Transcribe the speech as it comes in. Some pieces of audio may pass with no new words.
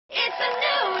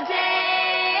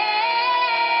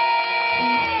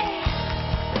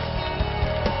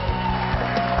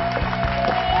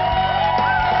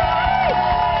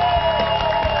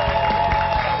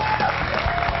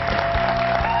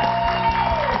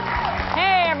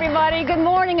everybody. Good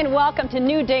morning and welcome to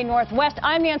New Day Northwest.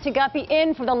 I'm Nancy Guppy,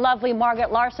 in for the lovely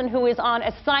Margaret Larson, who is on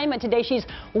assignment today. She's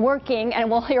working, and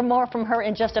we'll hear more from her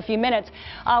in just a few minutes.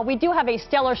 We do have a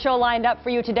stellar show lined up for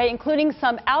you today, including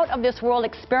some out-of-this-world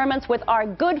experiments with our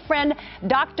good friend,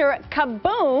 Dr.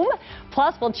 Kaboom.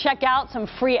 Plus, we'll check out some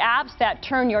free apps that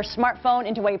turn your smartphone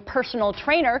into a personal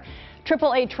trainer.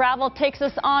 AAA Travel takes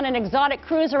us on an exotic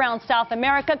cruise around South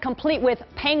America, complete with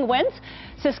penguins.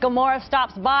 Cisco Morris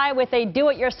stops by with a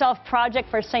do-it-yourself project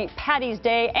for St. Paddy's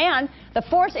Day. And the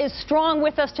Force is strong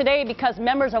with us today because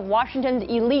members of Washington's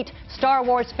elite Star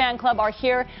Wars fan club are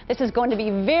here. This is going to be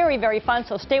very, very fun,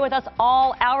 so stay with us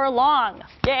all hour long.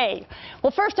 Yay!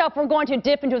 Well, first up, we're going to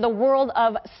dip into the world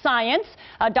of science.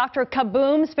 Dr.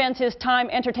 Kaboom spends his time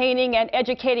entertaining and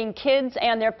educating kids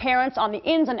and their parents on the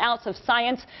ins and outs of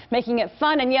science, making it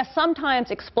fun and, yes,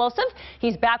 sometimes explosive.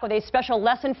 He's back with a special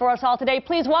lesson for us all today.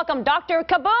 Please welcome Dr.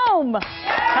 Kaboom.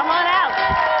 Come on out.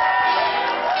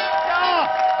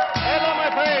 Hello, my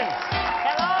friends.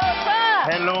 Hello,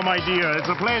 sir. Hello, my dear. It's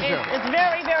a pleasure. It's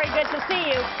very, very good to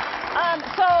see you.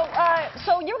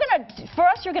 So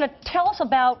you're going to tell us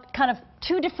about kind of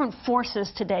two different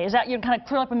forces today. Is that you're kind of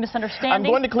clear up a misunderstanding? I'm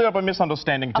going to clear up a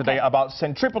misunderstanding today about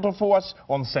centripetal force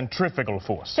on centrifugal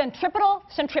force.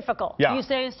 Centrifugal. Yeah. You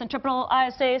say centripetal, I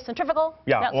say centrifugal?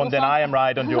 Yeah, and then I am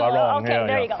right and you are wrong. Okay, yeah,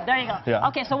 there you go, there you go. Yeah.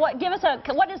 Okay, so what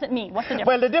does it mean? What's the difference?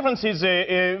 Well, the difference is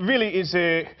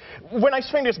when I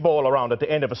swing this ball around at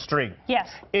the end of a string. Yes.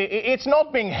 It's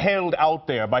not being held out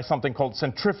there by something called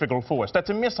centrifugal force.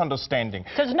 That's a misunderstanding.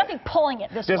 So there's nothing pulling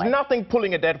it this way? There's nothing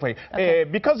pulling it that way. Okay.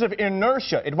 Because of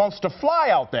inertia, it wants to fly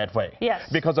out that way. Yes.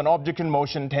 Because an object in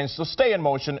motion tends to stay in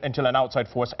motion until an outside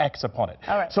force acts upon it.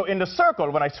 All right. So in the circle,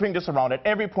 when I swing this around at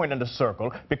every point in the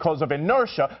circle, because of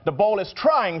inertia, the ball is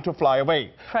trying to fly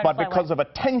away. But because of a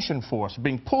tension force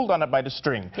being pulled on it by the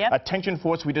string, a tension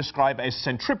force we describe as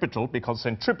centripetal, because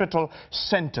centripetal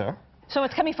center. So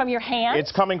it's coming from your hand?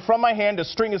 It's coming from my hand. The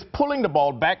string is pulling the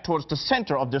ball back towards the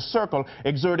center of this circle,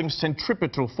 exerting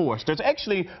centripetal force. There's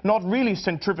actually not really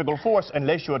centrifugal force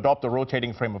unless you adopt a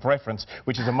rotating frame of reference,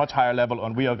 which is a much higher level,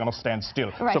 and we are going to stand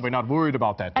still. Right. So we're not worried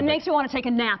about that today. And makes you want to take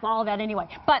a nap, all of that anyway.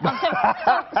 But so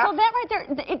that right there,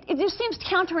 it just seems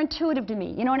counterintuitive to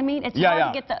me. You know what I mean? It's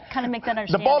hard to get kind of make that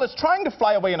understanding. The ball is trying to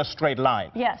fly away in a straight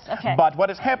line. Yes, okay. But what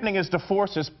is happening is the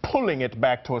force is pulling it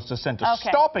back towards the center,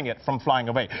 stopping it from flying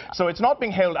away. So it's not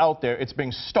being held out there, it's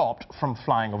being stopped from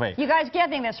flying away. You guys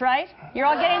getting this, right? You're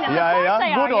all getting this? Yeah.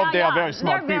 They are very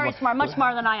smart people. They're very smart, much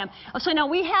smarter than I am. So now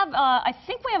we have, I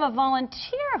think we have a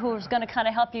volunteer who's going to kind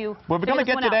of help you. Well, we're going to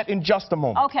get to that in just a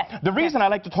moment. Okay. The reason I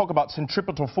like to talk about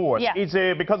centripetal force is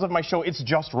because of my show, It's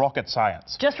Just Rocket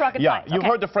Science. Just rocket science. Yeah, you've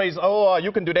heard the phrase, oh,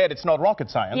 you can do that, it's not rocket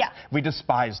science. Yeah. We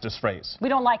despise this phrase. We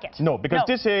don't like it. No, because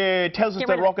this tells us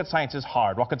that rocket science is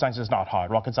hard. Rocket science is not hard.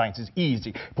 Rocket science is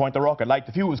easy. Point the rocket, light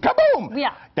the fuse, kaboom!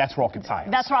 Yeah. That's rocket science.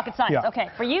 That's rocket science. Yeah. Okay,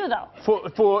 for you though. For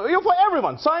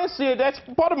everyone. Science, that's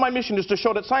part of my mission, is to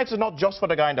show that science is not just for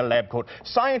the guy in the lab coat.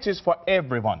 Science is for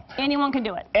everyone. Anyone can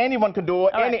do it. Anyone can do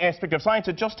any aspect of science.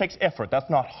 It just takes effort. That's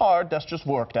not hard. That's just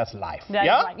work. That's life. That is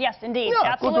life. Yes, indeed.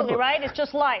 Yeah, absolutely right. It's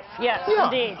just life. Yes,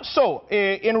 indeed. So,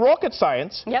 in rocket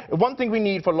science, one thing we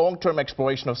need for long-term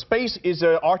exploration of space is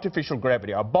artificial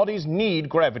gravity. Our bodies need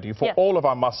gravity for all of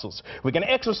our muscles. We can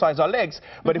exercise our legs,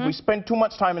 but if we spend too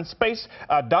much time in space,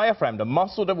 our diaphragm, the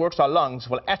muscle that works our lungs,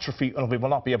 will atrophy and we will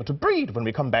not be able to breathe when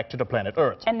we come back to the planet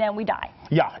Earth. And then we die.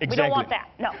 Yeah, exactly. We don't want that.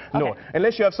 No. No,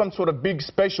 unless you have some sort of big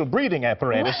special breathing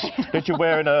apparatus that you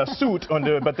wear in a suit,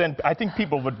 but then I think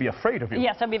people would be afraid of you.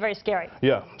 Yes, that'd be very scary.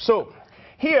 Yeah. So,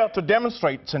 here, to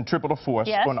demonstrate centripetal force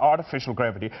on artificial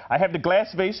gravity, I have the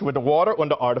glass vase with the water on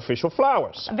the artificial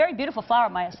flowers. A very beautiful flower,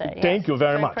 might I say. Thank you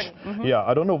very much. Yeah,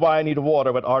 I don't know why I need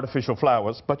water with artificial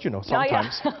flowers, but you know,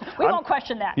 sometimes. We won't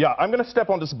question that. Yeah, I'm going to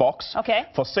step on this box. Okay.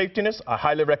 For safetiness, I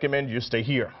highly recommend you stay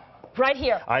here. Right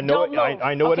here. I know,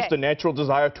 I know it is the natural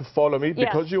desire to follow me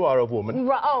because you are a woman.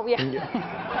 Oh,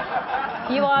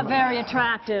 yeah. You are very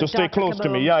attractive, to stay close to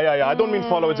me. Yeah. I don't mean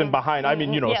follow as in behind. I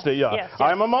mean, you know, stay,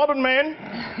 I'm a modern man.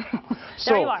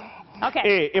 There you are.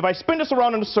 Okay. If I spin this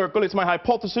around in a circle, it's my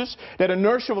hypothesis that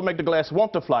inertia will make the glass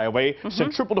want to fly away.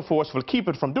 Centripetal force will keep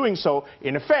it from doing so,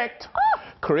 in effect,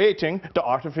 creating the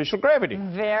artificial gravity.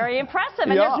 Very impressive.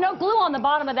 And there's no glue on the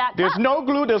bottom of that cup. There's no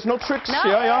glue, there's no tricks. No.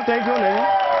 Yeah, thank you.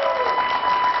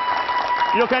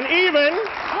 You can even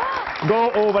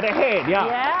go over the head,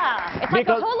 It's like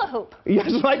a hula hoop. Yes,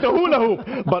 it's like the hula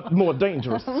hoop, but more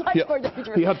dangerous. Much more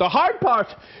dangerous. Yeah, the hard part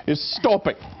is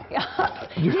stopping. Yeah,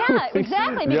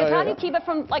 exactly, because how do you keep it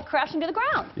from, like, crashing to the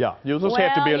ground? Yeah, you just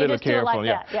have to be a little careful.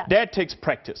 Like that takes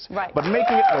practice. Right. But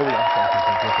making it...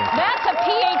 That's a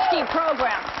PhD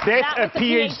program. That's a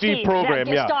PhD program,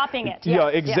 yeah. Stopping it. Yeah,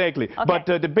 exactly. Yeah. Okay.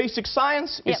 But the basic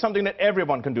science is something that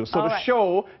everyone can do. So to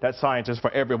show that science is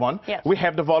for everyone, we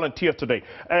have the volunteer today.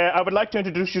 I would like to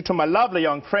introduce you to my lovely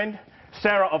young friend,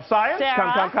 Sarah of Science.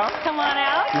 Sarah, come on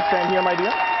out. You stand here, my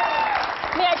dear.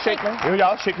 May I shake hands?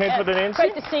 Yeah, shake hands with the Nancy.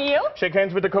 Great to see you. Shake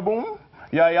hands with the Kaboom.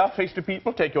 Yeah, face to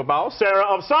people. Take your bow. Sarah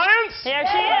of Science. There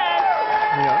she is.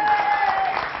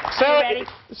 Yeah. Sarah, you ready?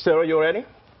 Sarah, you ready?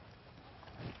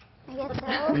 I guess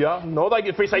so. Yeah. No, like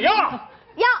if we say yeah.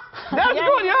 Yeah. That's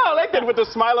good, yeah, I like that with the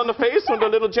smile on the face and the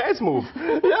little jazz move.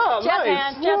 Yeah,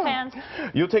 nice. Jazz hands.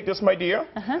 You take this, my dear.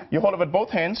 You hold it with both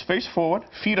hands, face forward,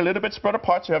 feet a little bit spread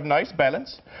apart so you have nice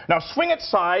balance. Now swing it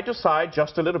side to side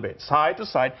just a little bit. Side to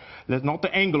side. That's not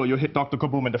the angle or you'll hit Dr.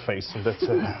 Kaboom in the face. And that's,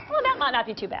 well, that might not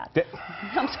be too bad.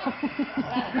 I'm sorry.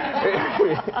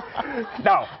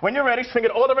 Now, when you're ready, swing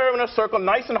it all the way around in a circle,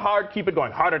 nice and hard. Keep it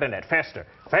going. Harder than that. Faster,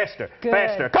 faster,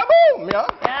 faster. Kaboom! Yeah?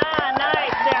 Yeah,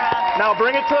 nice, Sarah. Now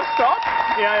bring it to a stop.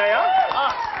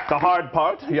 Yeah. The hard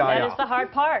part. That is the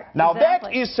hard part. Now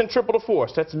that is centripetal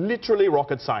force. That's literally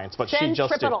rocket science. But she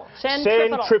just did.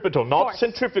 Centripetal, not force.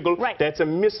 Centrifugal. Right. That's a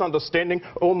misunderstanding,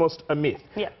 almost a myth.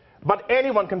 Yeah. But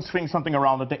anyone can swing something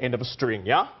around at the end of a string,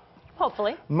 yeah?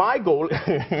 Hopefully. My goal, I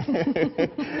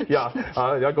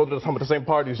go to some of the same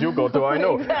parties you go to, I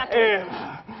know. Exactly.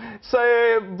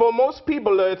 Well, most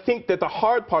people think that the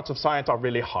hard parts of science are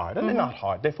really hard, and they're not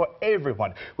hard. They're for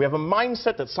everyone. We have a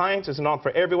mindset that science is not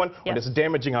for everyone, and it's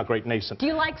damaging our great nation. Do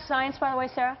you like science, by the way,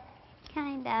 Sarah?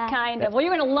 Kinda. Kind of. Well,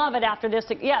 you're going to love it after this.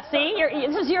 Yeah, see?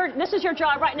 This is your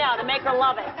job right now, to make her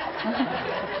love it.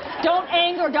 Don't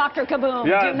anger Dr. Kaboom.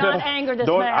 Yeah, do not anger this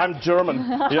man. I'm German.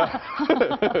 Yeah.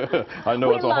 I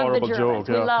know it's a horrible joke.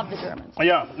 We love the Germans.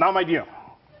 Yeah. Now, my dear,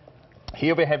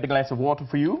 here we have the glass of water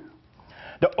for you.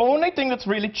 The only thing that's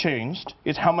really changed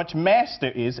is how much mass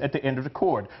there is at the end of the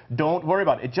cord. Don't worry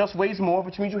about it. It just weighs more,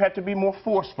 which means you have to be more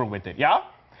forceful with it, yeah?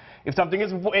 If something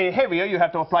is heavier, you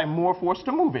have to apply more force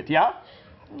to move it, yeah?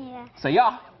 Yeah. Say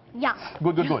yeah. Yeah.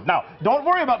 Good. Now, don't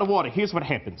worry about the water. Here's what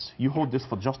happens. You hold this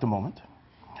for just a moment.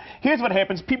 Here's what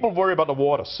happens. People worry about the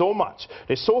water so much.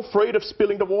 They're so afraid of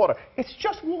spilling the water. It's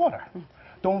just water.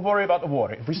 Don't worry about the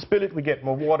water. If we spill it, we get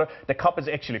more water. The cup is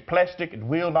actually plastic. It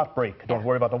will not break. Don't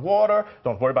worry about the water.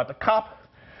 Don't worry about the cup.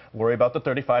 Worry about the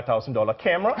 $35,000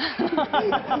 camera.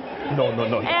 No. Don't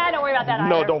worry about that either.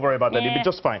 No, don't worry about that. It'll be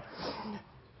just fine.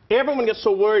 Everyone gets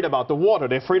so worried about the water,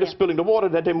 they're afraid of spilling the water,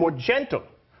 that they're more gentle.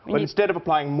 But instead of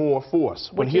applying more force.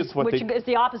 Which is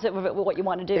the opposite of what you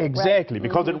want to do. Exactly. Right?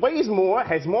 Because it weighs more,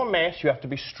 has more mass, you have to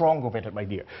be stronger with it, my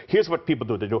dear. Here's what people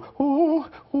do. They do,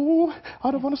 I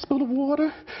don't want to spill the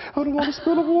water. I don't want to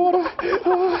spill the water.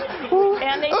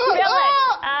 And they spill it.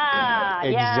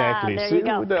 Exactly. Yeah, there you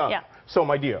go. Yeah. So,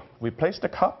 my dear, we place the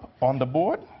cup on the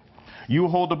board. You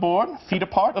hold the board, feet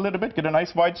apart a little bit, get a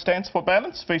nice wide stance for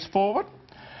balance, face forward.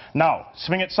 Now,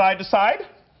 swing it side to side.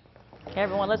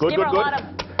 Everyone, let's give her a lot of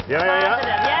Yeah.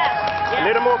 Yes. A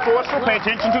little more forceful, pay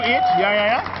attention to it.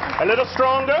 Yeah. A little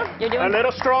stronger. A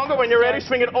little stronger. When you're ready,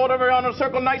 swing it all the way around in a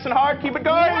circle, nice and hard. Keep it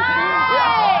going.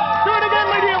 Yeah. Do it again,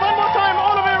 my dear. One more time,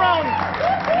 all the way around.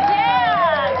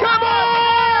 Yeah. Come on!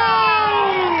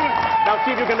 Now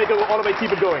see if you can make it all the way.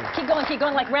 Keep it going. Keep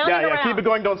going, like round and around. Yeah, keep it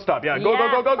going. Don't stop. Yeah, go.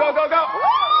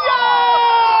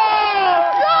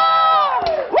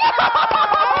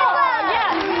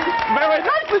 Very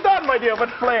nicely done, my dear, but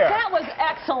flair. That was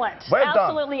excellent. Well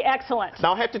Absolutely done. Excellent.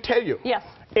 Now, I have to tell you. Yes.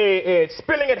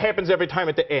 Spilling it happens every time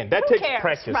at the end. That takes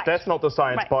practice. Right. That's not the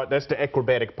science part. That's the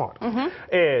acrobatic part.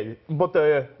 But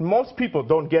most people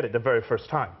don't get it the very first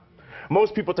time.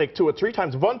 Most people take 2 or 3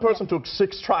 times. One person took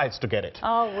 6 tries to get it.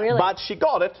 Oh, really? But she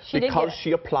got it because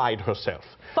she applied herself.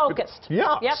 Focused.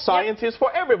 Science is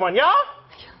for everyone, yeah?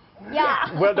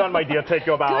 Yeah. Well done, my dear. Take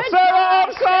your bow. Good Sarah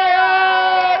of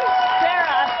Science! Sarah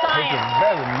of Science. Thank you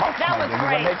very much. That was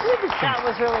great. That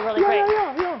was really great.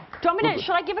 Yeah. Do you want me to,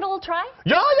 should I give it a little try?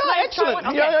 Yeah, excellent.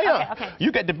 Okay. Okay.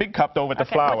 You get the big cup though with the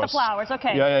flowers. With the flowers,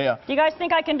 okay. Yeah. You guys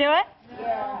think I can do it?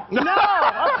 Yeah. No,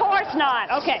 of course not.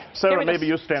 Okay. Sarah, maybe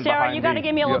you stand behind me. Sarah, you got to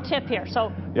give me a little tip here.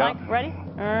 So, Mike, ready?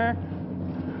 Yeah!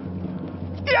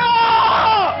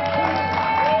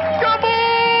 Kaboom!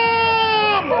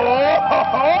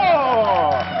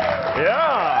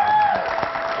 Yeah!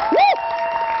 Woo!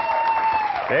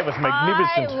 That was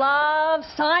magnificent. I love love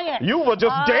science. You were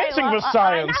just dancing with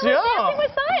science. I was dancing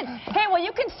with science. Hey, well,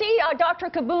 you can see Dr.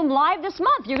 Kaboom live this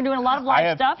month. You're doing a lot of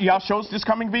live stuff. Yeah, shows this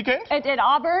coming weekend. At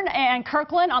Auburn and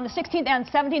Kirkland on the 16th and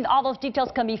 17th. All those details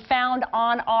can be found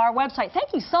on our website.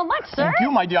 Thank you so much, sir. Thank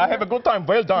you, my dear. I have a good time.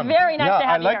 Well done. Very nice to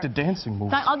have you I like here. the dancing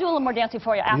moves. I'll do a little more dancing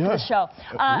for you after the show.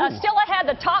 Still ahead,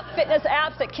 the top fitness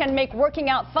apps that can make working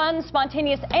out fun,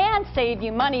 spontaneous, and save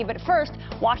you money. But first,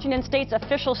 Washington State's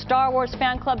official Star Wars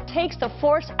fan club takes the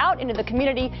Force out into the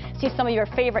community, see some of your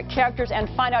favorite characters, and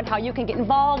find out how you can get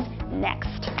involved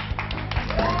next.